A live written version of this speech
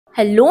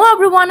Hello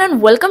everyone and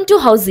welcome to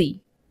Housey.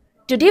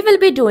 Today we'll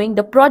be doing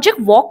the project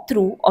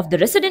walkthrough of the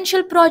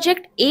residential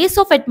project Ace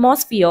of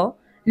Atmosphere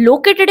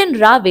located in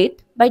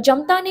Ravet by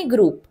Jhamtani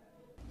Group.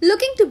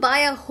 Looking to buy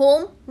a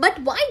home,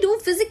 but why do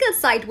physical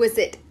site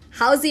visit?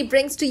 Housey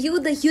brings to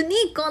you the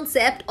unique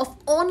concept of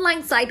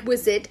online site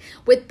visit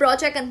with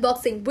project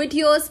unboxing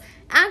videos,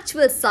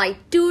 actual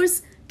site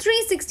tours,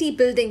 360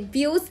 building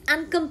views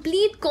and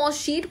complete cost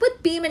sheet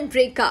with payment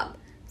breakup.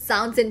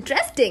 Sounds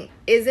interesting,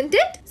 isn't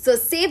it? So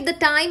save the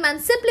time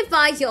and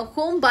simplify your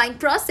home buying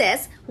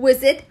process.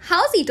 Visit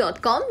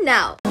housey.com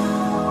now.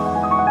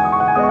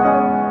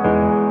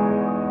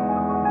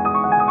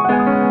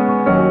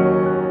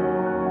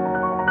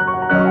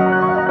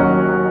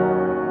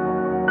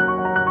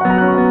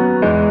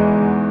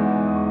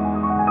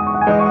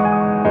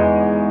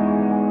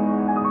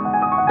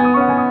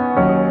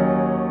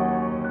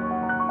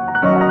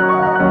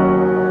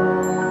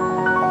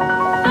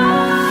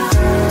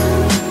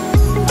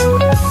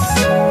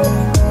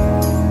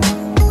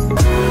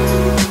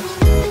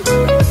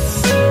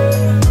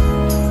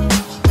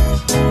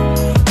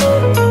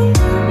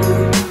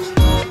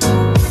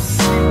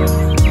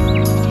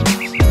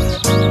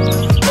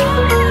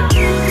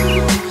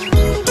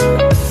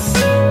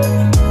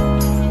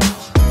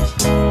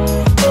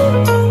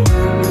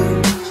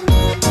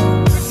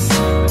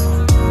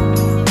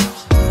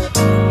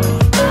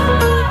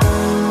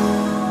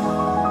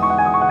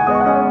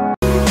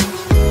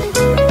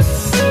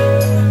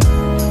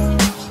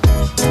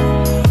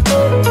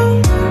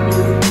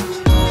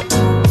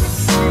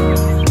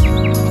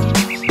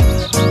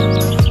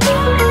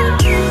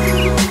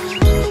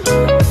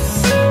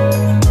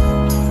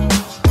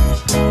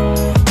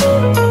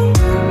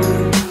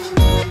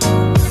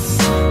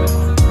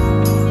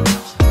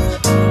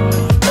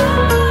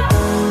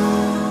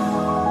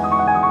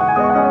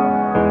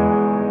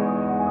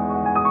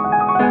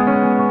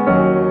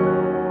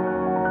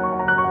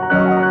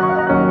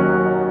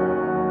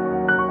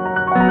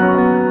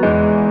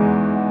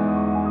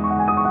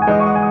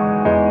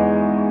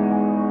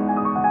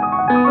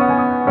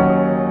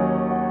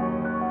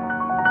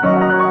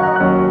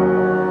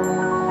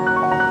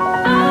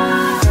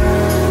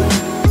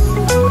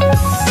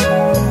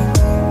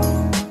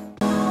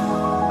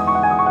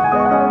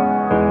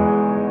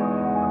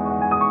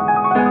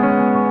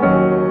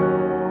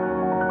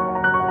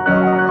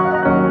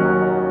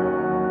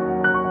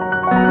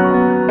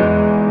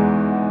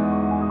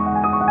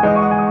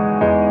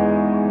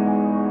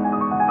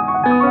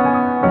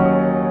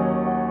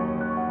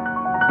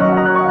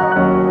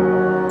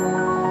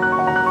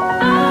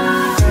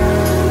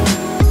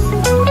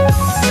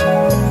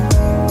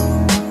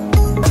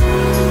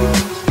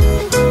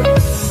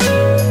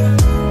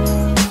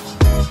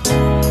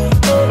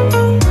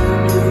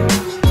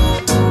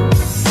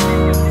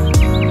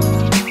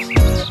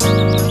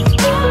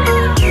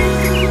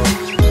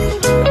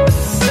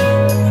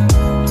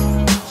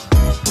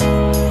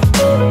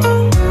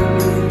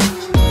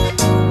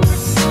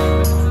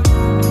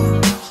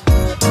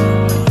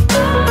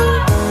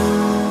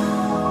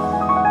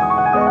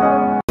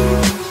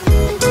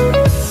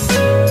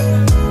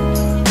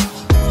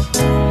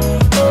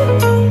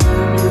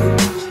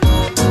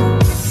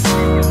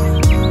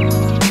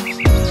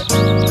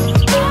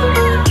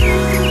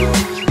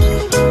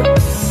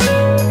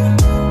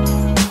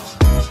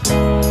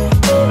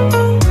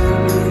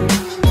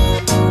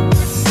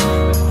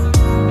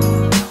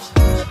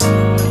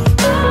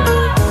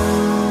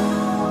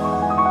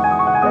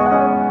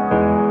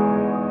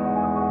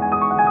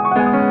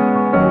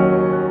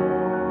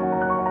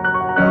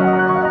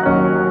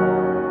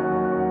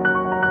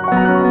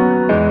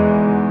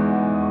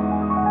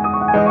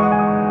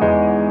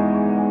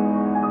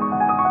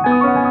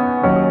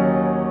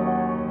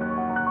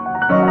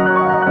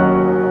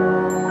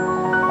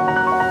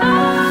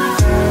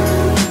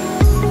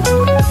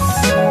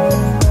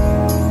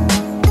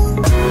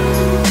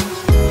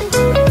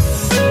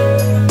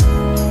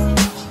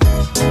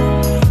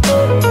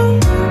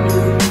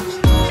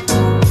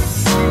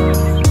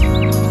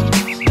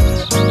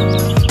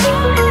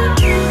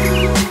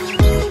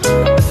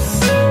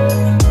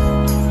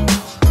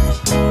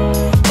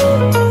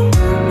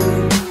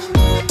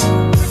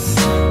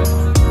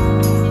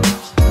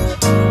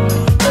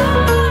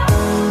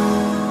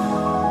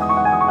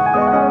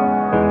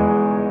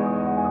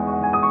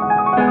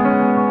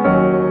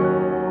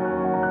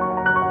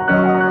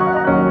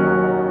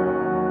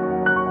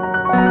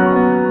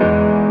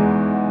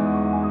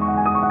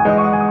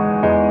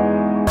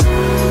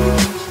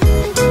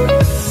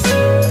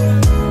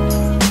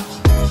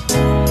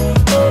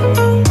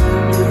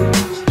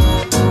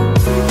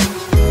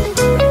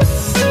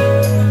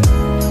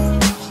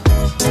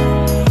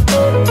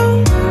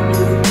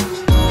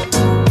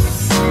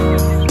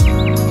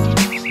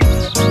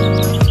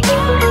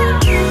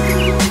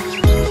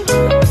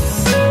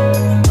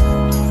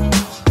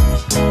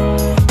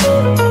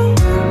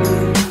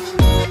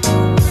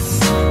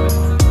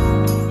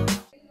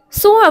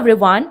 So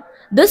everyone,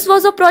 this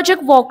was a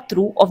project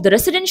walkthrough of the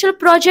residential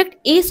project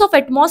Ace of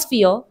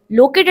Atmosphere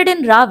located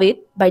in Ravet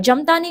by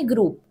Jhamtani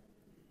Group.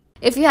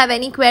 If you have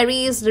any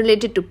queries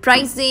related to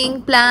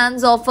pricing,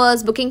 plans,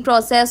 offers, booking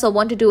process, or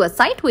want to do a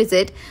site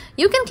visit,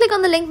 you can click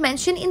on the link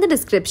mentioned in the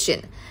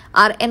description.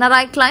 Our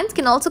NRI clients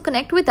can also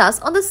connect with us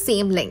on the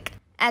same link.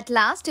 At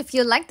last, if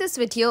you like this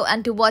video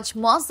and to watch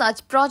more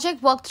such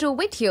project walkthrough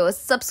videos,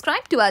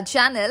 subscribe to our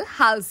channel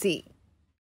Housey.